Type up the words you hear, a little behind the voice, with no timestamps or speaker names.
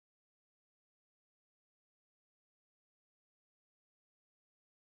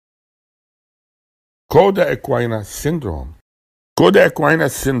Cauda Equina Syndrome. Cauda Equina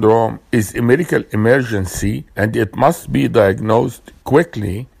Syndrome is a medical emergency and it must be diagnosed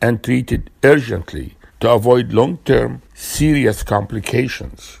quickly and treated urgently to avoid long-term serious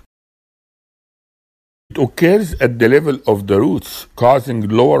complications. It occurs at the level of the roots, causing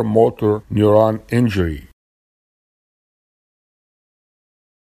lower motor neuron injury.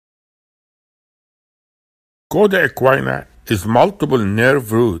 Cauda equina is multiple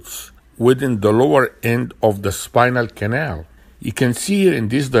nerve roots within the lower end of the spinal canal. You can see here in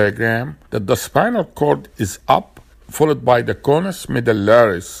this diagram that the spinal cord is up, followed by the conus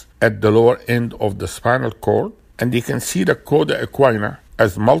medullaris at the lower end of the spinal cord, and you can see the cauda equina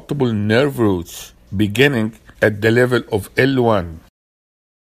as multiple nerve roots beginning at the level of L1.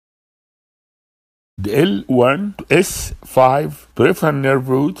 The L1 to S5 peripheral nerve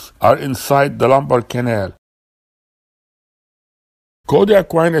roots are inside the lumbar canal. Cauda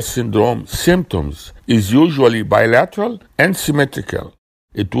Equina Syndrome symptoms is usually bilateral and symmetrical.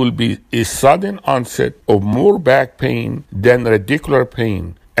 It will be a sudden onset of more back pain than radicular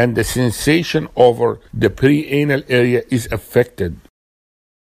pain, and the sensation over the perianal area is affected.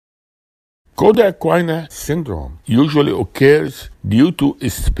 Cauda Equina Syndrome usually occurs due to a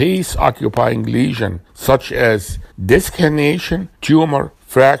space-occupying lesion such as disc herniation, tumor,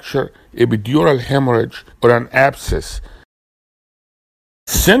 fracture, epidural hemorrhage, or an abscess.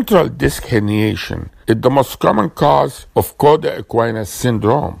 Central disc herniation is the most common cause of Cauda Equina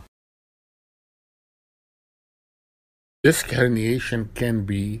Syndrome. Disc herniation can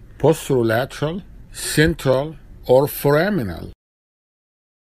be posterolateral, central, or foraminal.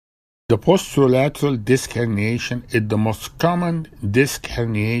 The posterolateral disc herniation is the most common disc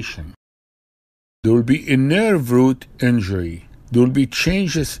herniation. There will be a nerve root injury. There will be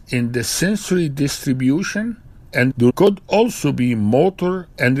changes in the sensory distribution, and there could also be motor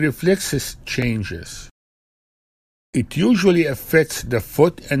and reflexes changes. It usually affects the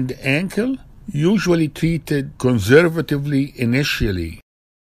foot and the ankle, usually treated conservatively initially.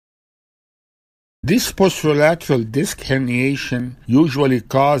 This posterolateral disc herniation usually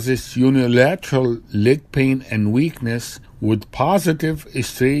causes unilateral leg pain and weakness with positive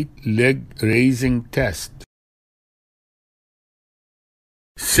straight leg raising test.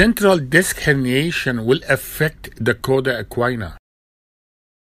 Central disc herniation will affect the cauda equina.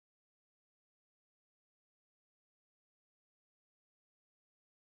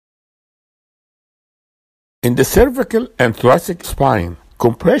 In the cervical and thoracic spine,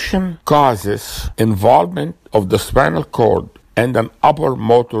 compression causes involvement of the spinal cord and an upper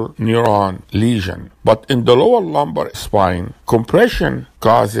motor neuron lesion. But in the lower lumbar spine, compression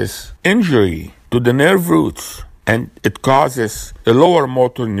causes injury to the nerve roots, and it causes a lower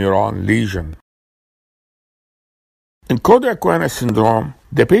motor neuron lesion. In Cauda Equina Syndrome,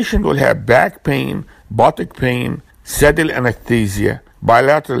 the patient will have back pain, buttock pain, saddle anesthesia,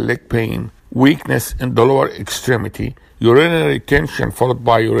 bilateral leg pain, weakness in the lower extremity, urinary tension followed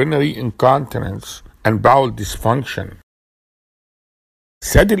by urinary incontinence, and bowel dysfunction.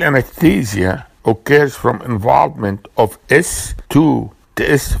 Saddle anesthesia occurs from involvement of S2 to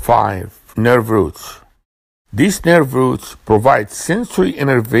S5 nerve roots. These nerve roots provide sensory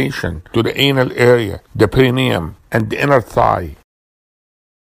innervation to the anal area, the perineum, and the inner thigh.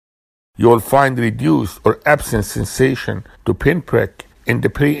 You will find reduced or absent sensation to pinprick in the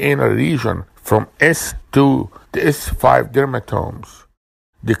perianal region from S2 to S5 dermatomes,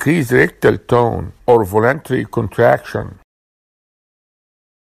 decreased rectal tone or voluntary contraction.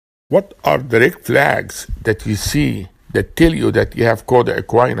 What are the red flags that you see that tell you that you have Cauda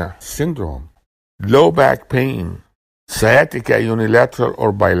Equina Syndrome? Low back pain, sciatica unilateral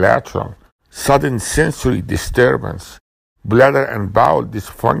or bilateral, sudden sensory disturbance, bladder and bowel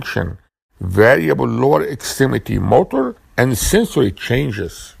dysfunction, variable lower extremity motor and sensory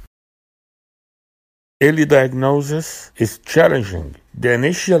changes. Early diagnosis is challenging. The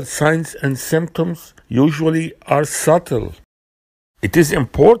initial signs and symptoms usually are subtle. It is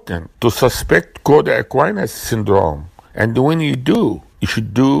important to suspect Cauda Equina Syndrome, and when you do, you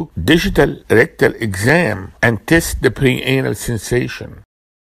should do digital rectal exam and test the perianal sensation.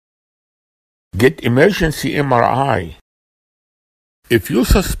 Get emergency MRI. If you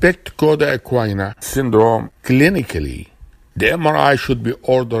suspect Cauda Equina Syndrome clinically, the MRI should be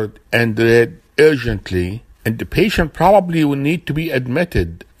ordered and read urgently, and the patient probably will need to be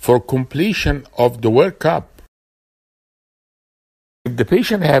admitted for completion of the workup. If the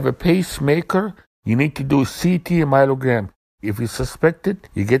patient have a pacemaker, you need to do CT myelogram. If you suspect it,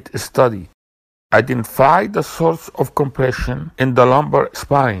 you get a study. Identify the source of compression in the lumbar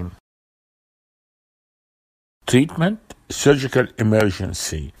spine. Treatment: surgical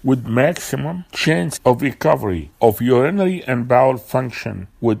emergency with maximum chance of recovery of urinary and bowel function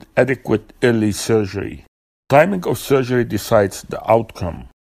with adequate early surgery. Timing of surgery decides the outcome.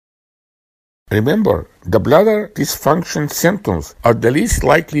 Remember, the bladder dysfunction symptoms are the least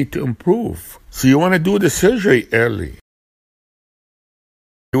likely to improve, so you want to do the surgery early.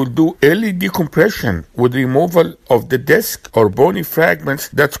 You will do early decompression with removal of the disc or bony fragments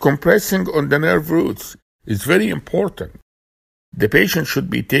that's compressing on the nerve roots. It's very important. The patient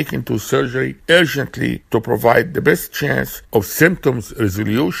should be taken to surgery urgently to provide the best chance of symptoms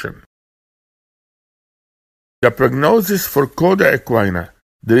resolution. The prognosis for Cauda equina: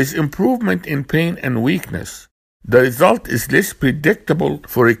 there is improvement in pain and weakness. The result is less predictable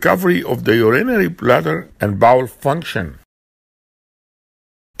for recovery of the urinary bladder and bowel function.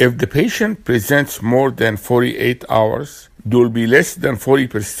 If the patient presents more than 48 hours, there will be less than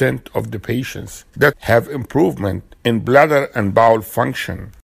 40% of the patients that have improvement in bladder and bowel function.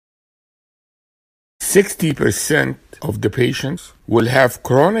 60% of the patients will have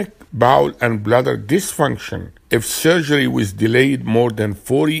chronic bowel and bladder dysfunction if surgery was delayed more than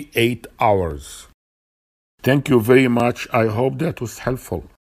 48 hours. Thank you very much. I hope that was helpful.